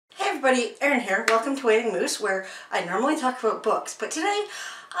everybody, Erin here. Welcome to Waiting Moose, where I normally talk about books, but today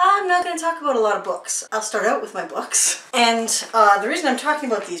I'm not going to talk about a lot of books. I'll start out with my books. And the reason I'm talking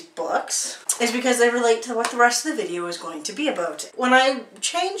about these books is because they relate to what the rest of the video is going to be about. When I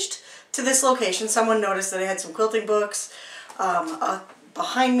changed to this location, someone noticed that I had some quilting books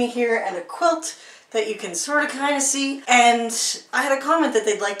behind me here and a quilt that you can sort of kind of see, and I had a comment that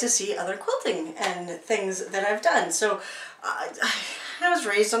they'd like to see other quilting and things that I've done. So I was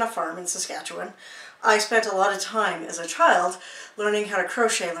raised on a farm in Saskatchewan. I spent a lot of time as a child learning how to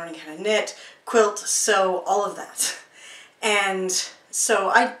crochet, learning how to knit, quilt, sew, all of that. And so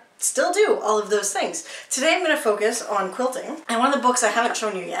I still do all of those things. Today I'm going to focus on quilting, and one of the books I haven't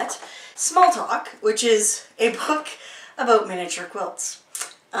shown you yet, Small Talk, which is a book about miniature quilts.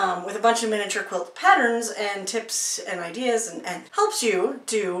 With a bunch of miniature quilt patterns and tips and ideas, and helps you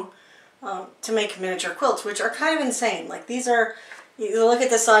do to make miniature quilts, which are kind of insane. Like, these are, you look at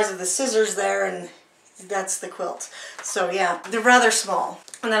the size of the scissors there, and that's the quilt. So yeah, they're rather small.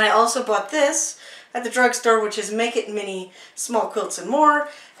 And then I also bought this at the drugstore, which is Make It Mini Small Quilts and More,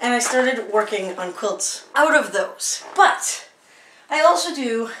 and I started working on quilts out of those. But I also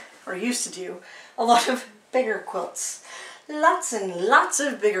do, or used to do, a lot of bigger quilts. Lots and lots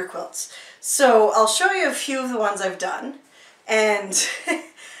of bigger quilts. So I'll show you a few of the ones I've done, and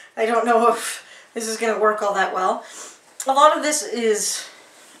I don't know if this is going to work all that well. A lot of this is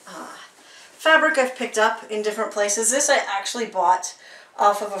fabric I've picked up in different places. This I actually bought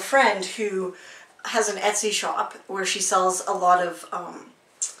off of a friend who has an Etsy shop where she sells a lot of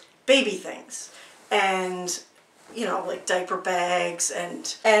baby things, and you know, like diaper bags,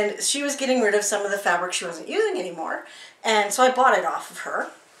 and she was getting rid of some of the fabric she wasn't using anymore, and so I bought it off of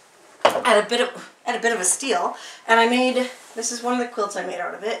her at a bit of a steal, and I made, this is one of the quilts I made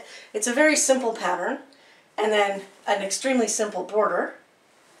out of it. It's a very simple pattern, and then an extremely simple border.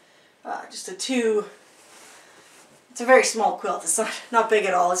 It's a very small quilt. It's not big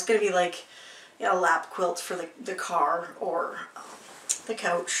at all. It's going to be like, you know, a lap quilt for the car or the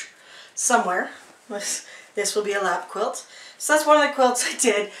couch somewhere. This will be a lap quilt. So that's one of the quilts I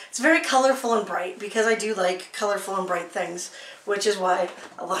did. It's very colorful and bright because I do like colorful and bright things, which is why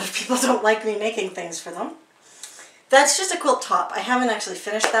a lot of people don't like me making things for them. That's just a quilt top. I haven't actually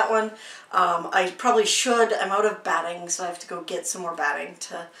finished that one. I probably should. I'm out of batting, so I have to go get some more batting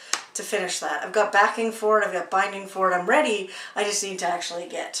to finish that. I've got backing for it. I've got binding for it. I'm ready. I just need to actually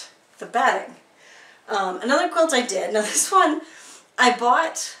get the batting. Another quilt I did. Now this one, I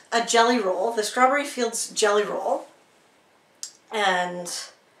bought a jelly roll, the Strawberry Fields jelly roll, and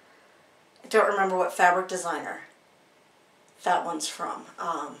I don't remember what fabric designer that one's from.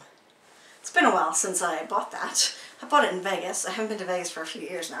 It's been a while since I bought that. I bought it in Vegas. I haven't been to Vegas for a few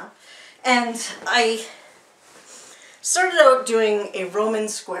years now. And I started out doing a Roman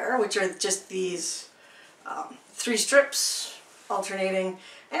square, which are just these 3 strips alternating,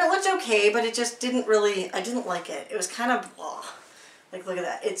 and it looked okay, but it just didn't really, I didn't like it. It was kind of blah. Like, look at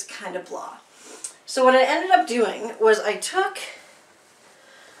that. It's kind of blah. So what I ended up doing was I took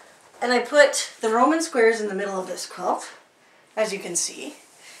and I put the Roman squares in the middle of this quilt, as you can see,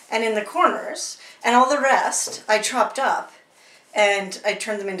 and in the corners, and all the rest I chopped up and I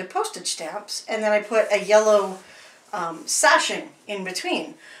turned them into postage stamps, and then I put a yellow sashing in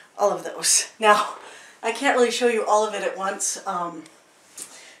between all of those. Now, I can't really show you all of it at once,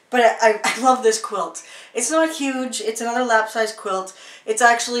 but I love this quilt. It's not huge. It's another lap-size quilt. It's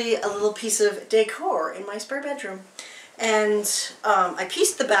actually a little piece of decor in my spare bedroom. And I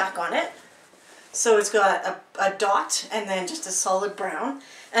pieced the back on it. So it's got a dot and then just a solid brown.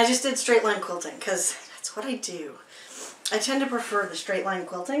 And I just did straight line quilting because that's what I do. I tend to prefer the straight line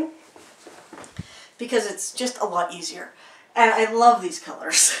quilting because it's just a lot easier. And I love these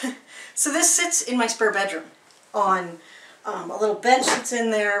colors. So this sits in my spare bedroom on a little bench that's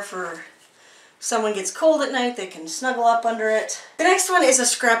in there for if someone gets cold at night, they can snuggle up under it. The next one is a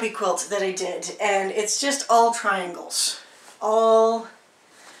scrappy quilt that I did, and it's just all triangles. All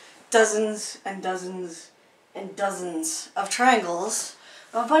dozens and dozens and dozens of triangles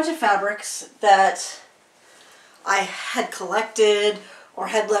of a bunch of fabrics that I had collected or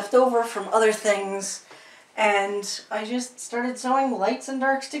had left over from other things, and I just started sewing lights and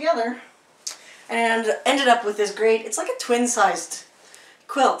darks together. And ended up with this great, it's like a twin-sized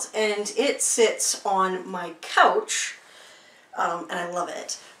quilt, and it sits on my couch, and I love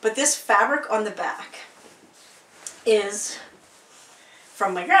it. But this fabric on the back is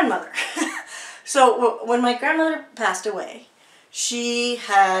from my grandmother. So when my grandmother passed away, she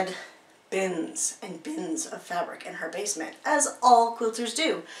had bins and bins of fabric in her basement, as all quilters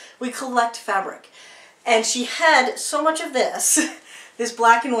do. We collect fabric. And she had so much of this this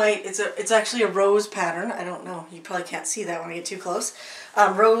black and white, it's actually a rose pattern. I don't know, you probably can't see that when I get too close.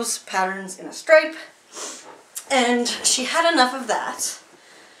 Rose patterns in a stripe. And she had enough of that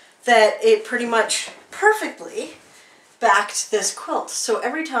it pretty much perfectly backed this quilt. So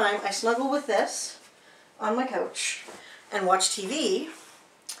every time I snuggle with this on my couch and watch TV,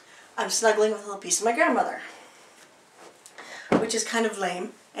 I'm snuggling with a little piece of my grandmother. Which is kind of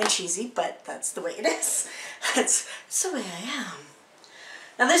lame and cheesy, but that's the way it is. That's the way I am.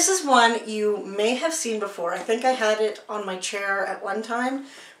 Now this is one you may have seen before. I think I had it on my chair at one time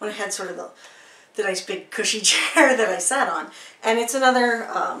when I had sort of the nice big cushy chair that I sat on. And it's another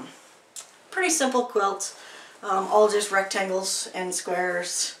pretty simple quilt, all just rectangles and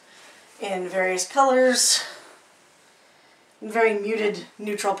squares in various colors, very muted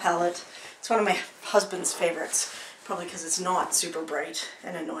neutral palette. It's one of my husband's favorites, probably because it's not super bright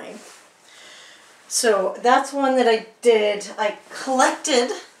and annoying. So that's one that I did. I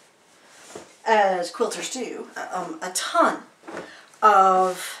collected, as quilters do, a ton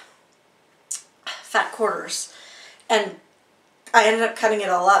of fat quarters, and I ended up cutting it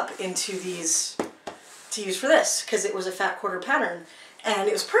all up into these to use for this because it was a fat quarter pattern and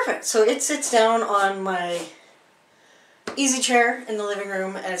it was perfect. So it sits down on my easy chair in the living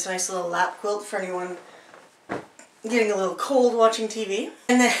room, and it's a nice little lap quilt for anyone getting a little cold watching TV.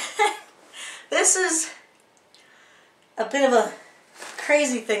 And then this is a bit of a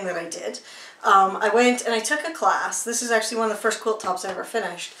crazy thing that I did. I went and I took a class. This is actually one of the first quilt tops I ever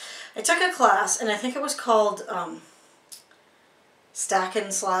finished. I took a class, and I think it was called Stack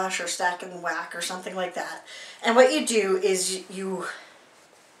and Slash or Stack and Whack or something like that. And what you do is you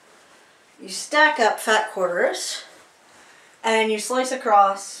stack up fat quarters and you slice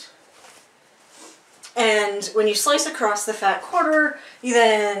across. And when you slice across the fat quarter, you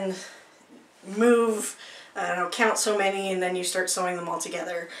then move, I don't know, count so many, and then you start sewing them all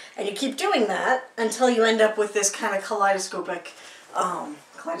together. And you keep doing that until you end up with this kind of kaleidoscopic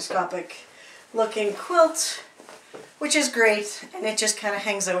looking quilt, which is great. And it just kind of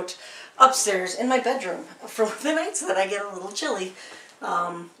hangs out upstairs in my bedroom for the nights that I get a little chilly.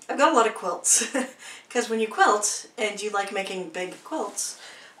 I've got a lot of quilts because when you quilt and you like making big quilts,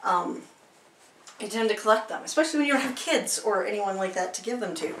 you tend to collect them, especially when you don't have kids or anyone like that to give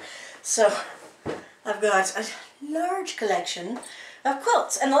them to. So I've got a large collection of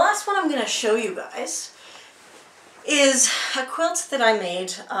quilts. And the last one I'm going to show you guys is a quilt that I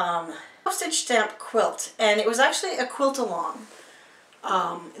made, postage stamp quilt. And it was actually a quilt along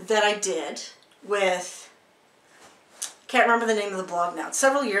that I did with, can't remember the name of the blog now. It's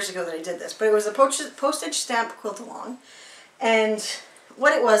several years ago that I did this, but it was a postage stamp quilt along. And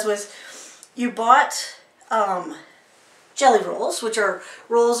what it was you bought jelly rolls, which are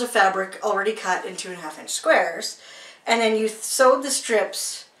rolls of fabric already cut in 2.5-inch squares, and then you sewed the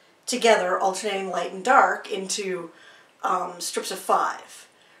strips together, alternating light and dark, into strips of 5,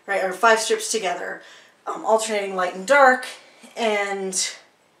 right, or 5 strips together, alternating light and dark. And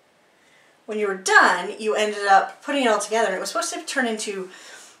when you were done, you ended up putting it all together, and it was supposed to turn into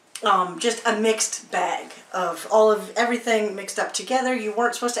just a mixed bag of everything mixed up together. You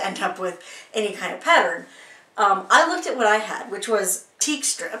weren't supposed to end up with any kind of pattern. I looked at what I had, which was teak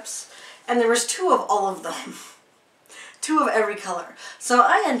strips, and there was 2 of all of them. 2 of every color. So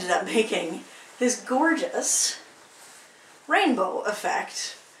I ended up making this gorgeous rainbow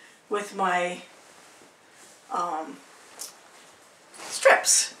effect with my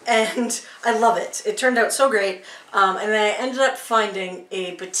strips, and I love it. It turned out so great. And then I ended up finding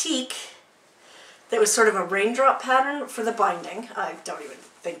a batik that was sort of a raindrop pattern for the binding. I don't even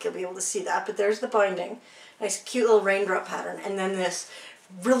think you'll be able to see that, but there's the binding. Nice cute little raindrop pattern, and then this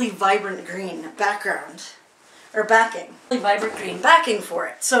really vibrant green background, or backing. Really vibrant green backing for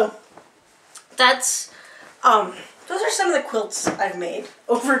it. So that's, those are some of the quilts I've made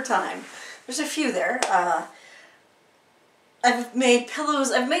over time. There's a few there. I've made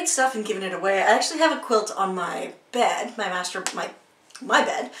pillows, I've made stuff and given it away. I actually have a quilt on my bed, my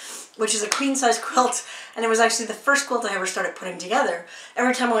bed, which is a queen-size quilt, and it was actually the first quilt I ever started putting together.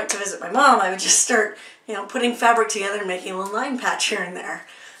 Every time I went to visit my mom, I would just start, you know, putting fabric together and making a little 9 patch here and there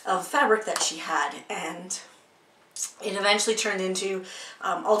of fabric that she had, and it eventually turned into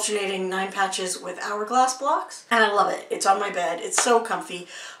alternating 9 patches with hourglass blocks, and I love it. It's on my bed. It's so comfy.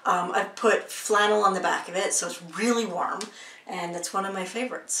 I've put flannel on the back of it, so it's really warm, and it's one of my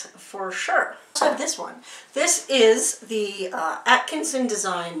favorites for sure. I have this one. This is the Atkinson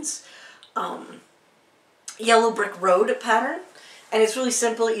Designs Yellow Brick Road pattern, and it's really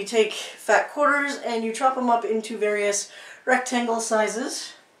simple. You take fat quarters and you chop them up into various rectangle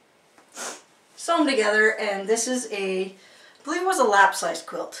sizes, sew them together, and this is a I believe it was a lap-sized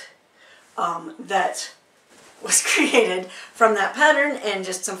quilt that was created from that pattern and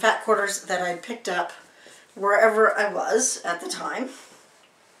just some fat quarters that I picked up wherever I was at the time.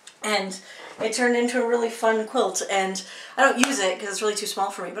 And it turned into a really fun quilt, and I don't use it because it's really too small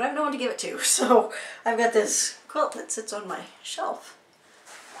for me, but I have no one to give it to. So I've got this quilt that sits on my shelf.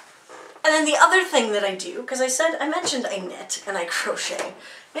 And then the other thing that I do, because I mentioned I knit and I crochet.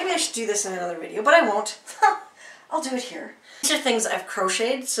 Maybe I should do this in another video, but I won't. I'll do it here. These are things I've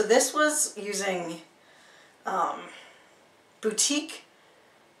crocheted. So this was using Boutique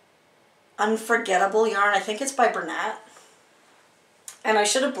Unforgettable yarn. I think it's by Bernat. And I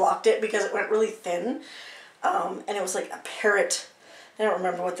should have blocked it because it went really thin. And it was like a parrot. I don't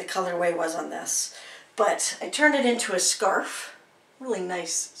remember what the colorway was on this. But I turned it into a scarf. Really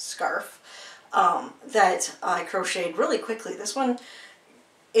nice scarf. That I crocheted really quickly. This one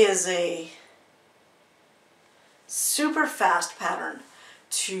is a super fast pattern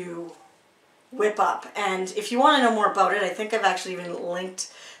to whip up. And if you want to know more about it, I think I've actually even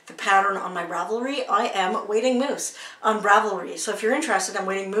linked the pattern on my Ravelry. I am Waiting Moose on Ravelry. So if you're interested, I'm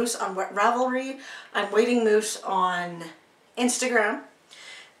Waiting Moose on Ravelry. I'm Waiting Moose on Instagram.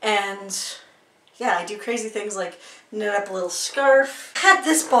 And yeah, I do crazy things like knit up a little scarf. I had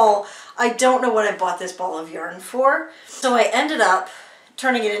this ball. I don't know what I bought this ball of yarn for. So I ended up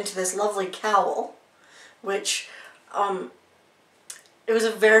turning it into this lovely cowl, which it was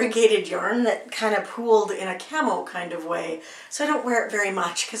a variegated yarn that kind of pooled in a camo kind of way. So I don't wear it very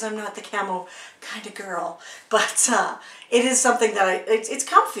much because I'm not the camo kind of girl. But it is something that it's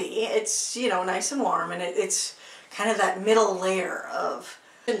comfy. It's, you know, nice and warm, and it's kind of that middle layer of,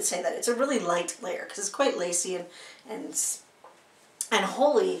 I shouldn't say that, it's a really light layer because it's quite lacy and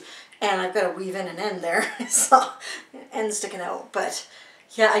holey, and I've got to weave in an end there, so end sticking out. But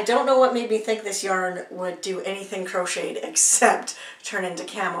yeah, I don't know what made me think this yarn would do anything crocheted except turn into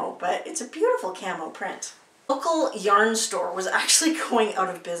camo, but it's a beautiful camo print. Local yarn store was actually going out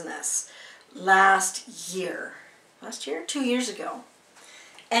of business last year, 2 years ago.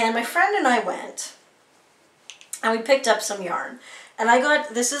 And my friend and I went, and we picked up some yarn. And I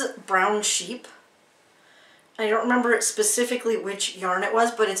got, this is Brown Sheep. I don't remember specifically which yarn it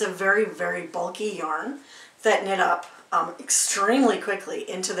was, but it's a very, very bulky yarn that knit up extremely quickly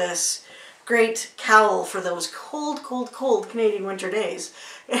into this great cowl for those cold, cold, cold Canadian winter days.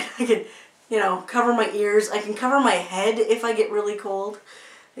 And I can, you know, cover my ears. I can cover my head if I get really cold.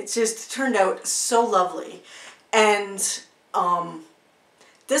 It's just turned out so lovely. And this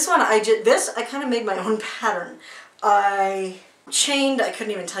one, I kind of made my own pattern. I chained, I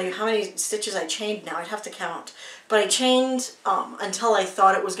couldn't even tell you how many stitches I chained now, I'd have to count. But I chained until I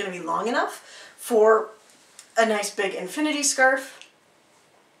thought it was going to be long enough for a nice big infinity scarf.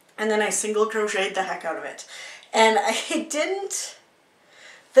 And then I single crocheted the heck out of it. And I didn't,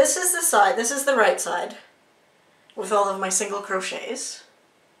 this is the side, this is the right side with all of my single crochets.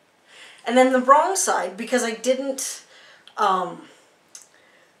 And then the wrong side, because I didn't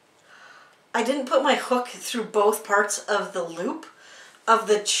put my hook through both parts of the loop of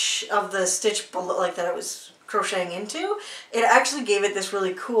the stitch below, like that I was crocheting into. It actually gave it this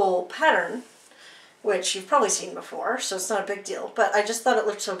really cool pattern, which you've probably seen before, so it's not a big deal, but I just thought it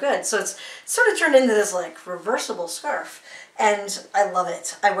looked so good. So it's sort of turned into this like reversible scarf, and I love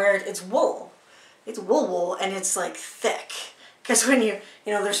it. I wear it, it's wool. It's wool, and it's like thick, because when you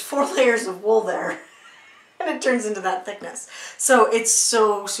know, there's 4 layers of wool there, and it turns into that thickness. So it's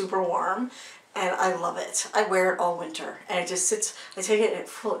so super warm, and I love it. I wear it all winter, and it just sits, I take it and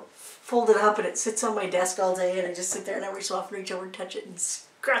fold it up, and it sits on my desk all day, and I just sit there and every so often reach over and touch it and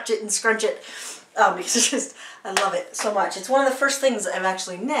scratch it and scrunch it, because it's just, I love it so much. It's one of the first things I've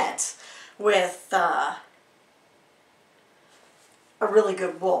actually knit with a really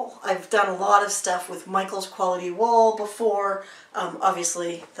good wool. I've done a lot of stuff with Michael's quality wool before,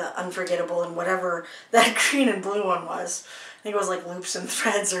 obviously the Unforgettable and whatever that green and blue one was. I think it was like Loops and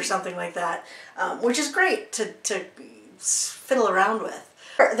Threads or something like that, which is great to fiddle around with.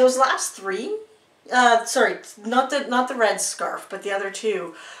 Those last 3, sorry, not the red scarf, but the other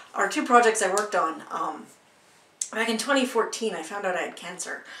 2 are 2 projects I worked on. Back in 2014, I found out I had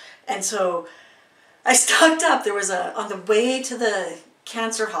cancer, and so I stocked up. There was on the way to the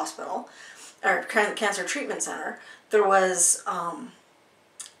cancer hospital, or cancer treatment center, there was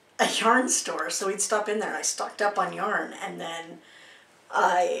a yarn store, so we'd stop in there. I stocked up on yarn, and then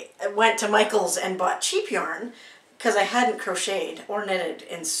I went to Michael's and bought cheap yarn because I hadn't crocheted or knitted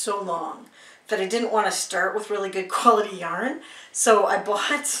in so long that I didn't want to start with really good quality yarn. So I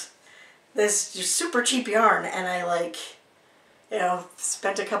bought this super cheap yarn, and I like you know,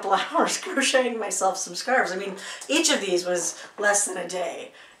 spent a couple hours crocheting myself some scarves. I mean, each of these was less than a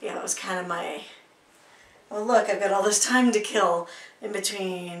day. You know, it was kind of my, well, look, I've got all this time to kill in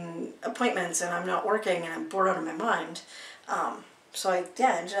between appointments and I'm not working and I'm bored out of my mind. So I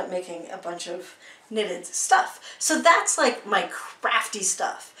ended up making a bunch of knitted stuff. So that's like my crafty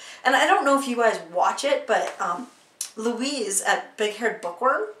stuff. And I don't know if you guys watch it, but Louise at Big Haired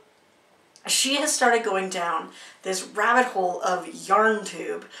Bookworm, she has started going down this rabbit hole of yarn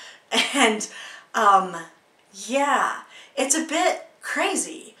tube. And yeah, it's a bit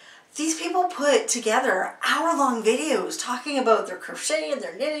crazy. These people put together hour-long videos talking about their crochet and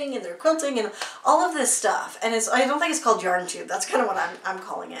their knitting and their quilting and all of this stuff. And it's, I don't think it's called yarn tube. That's kind of what I'm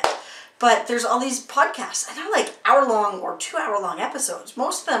calling it. But there's all these podcasts and they're like hour-long or 2-hour-long episodes.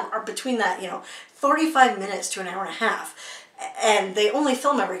 Most of them are between that, you know, 45 minutes to an hour and a half. And they only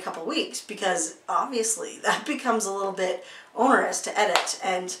film every couple weeks because obviously that becomes a little bit onerous to edit.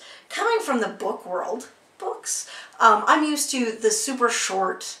 And coming from the book world, books, I'm used to the super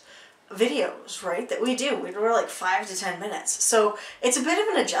short videos, right, that we do. We're like 5 to 10 minutes. So it's a bit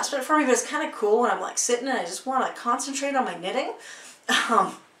of an adjustment for me, but it's kind of cool when I'm like sitting and I just want to concentrate on my knitting.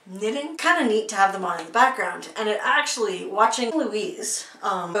 Knitting, kind of neat to have them on in the background. And it actually, watching Louise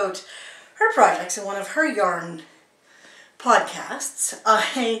about her projects in one of her yarn podcasts,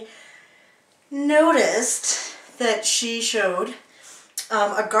 I noticed that she showed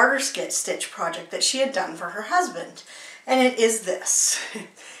a garter stitch project that she had done for her husband. And it is this.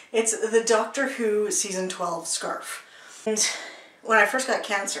 It's the Doctor Who Season 12 scarf. And when I first got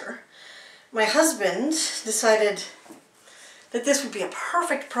cancer, my husband decided that this would be a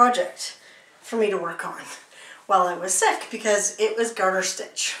perfect project for me to work on while I was sick because it was garter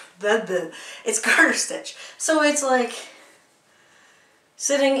stitch. It's garter stitch. So it's like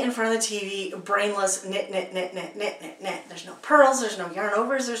sitting in front of the TV, brainless, knit, knit, knit, knit, knit, knit, knit. There's no purls, there's no yarn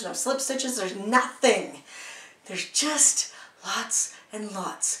overs, there's no slip stitches, there's nothing. There's just lots and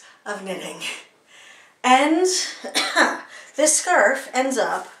lots of knitting. And this scarf ends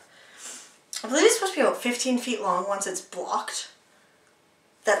up, I believe it's supposed to be about 15 feet long once it's blocked.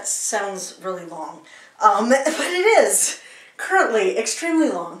 That sounds really long. But it is currently extremely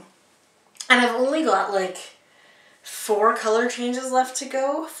long. And I've only got like 4 color changes left to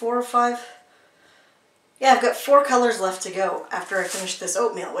go. 4 or 5. Yeah, I've got 4 colors left to go after I finish this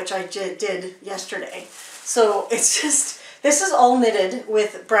oatmeal, which I did yesterday. So it's just, this is all knitted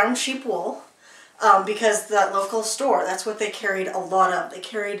with brown sheep wool because that local store, that's what they carried a lot of. They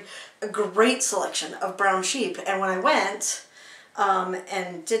carried a great selection of brown sheep. And when I went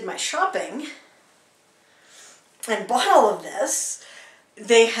and did my shopping and bought all of this,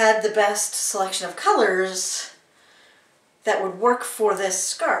 they had the best selection of colors that would work for this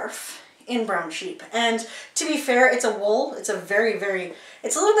scarf in brown sheep. And to be fair, it's a wool. It's a very, very,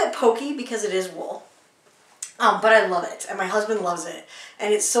 it's a little bit pokey because it is wool. But I love it, and my husband loves it.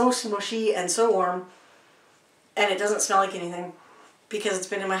 And it's so smushy and so warm, and it doesn't smell like anything because it's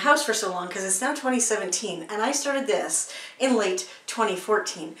been in my house for so long, because it's now 2017, and I started this in late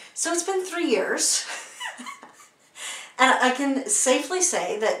 2014. So it's been 3 years. And I can safely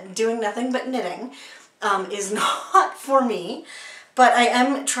say that doing nothing but knitting is not for me, but I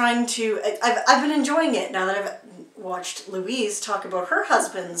am trying to, I've been enjoying it now that I've watched Louise talk about her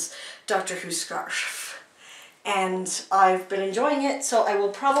husband's Doctor Who scarf. And I've been enjoying it, so I will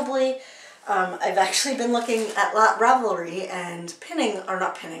probably, I've actually been looking at Ravelry and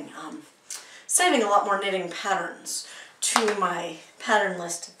saving a lot more knitting patterns to my pattern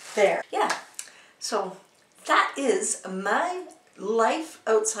list there. Yeah, so that is my life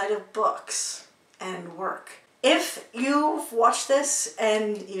outside of books and work. If you've watched this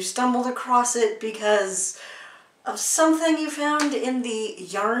and you stumbled across it because of something you found in the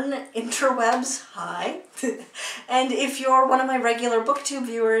yarn interwebs, hi. And if you're one of my regular booktube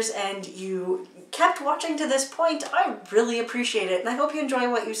viewers and you kept watching to this point, I really appreciate it, and I hope you enjoy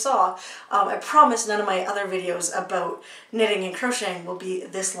what you saw. I promise none of my other videos about knitting and crocheting will be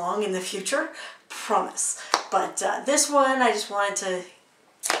this long in the future, promise. But this one, I just wanted to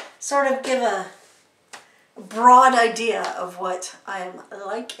sort of give a broad idea of what I'm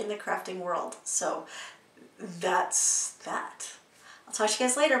like in the crafting world. So that's that. I'll talk to you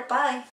guys later. Bye.